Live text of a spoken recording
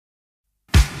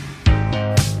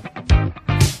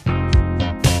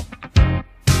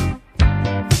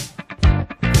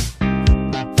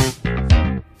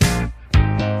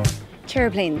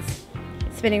airplanes,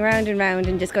 spinning round and round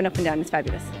and just going up and down. It's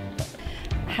fabulous.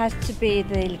 Has to be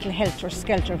the little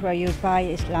helter-skelter where you buy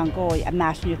it long ago, a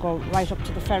mat, and you go right up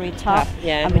to the very top.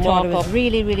 Yeah, and we thought it was up.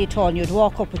 really, really tall. And you'd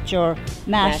walk up with your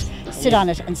mat, sit on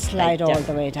it and slide all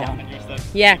the way down.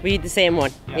 Yeah, we did the same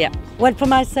one. Yeah. Well, for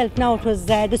myself now it was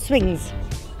the swings.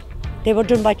 They were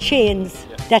done by chains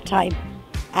that time,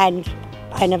 and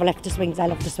I never left the swings. I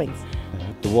love the swings.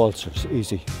 The waltzer's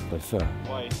easy by far.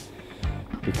 Why?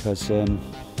 Because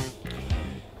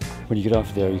when you get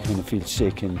off there, you kind of feel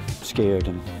sick and scared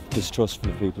and distrustful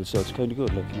of people, so it's kind of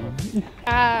good, like, you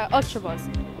know. Ultra Buzz.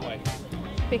 Why?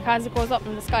 Because it goes up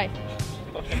in the sky.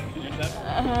 Okay, and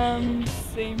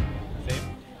yourself? Same.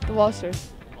 Same? The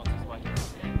Walters. Why?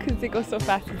 Because they go so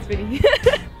fast and spinny.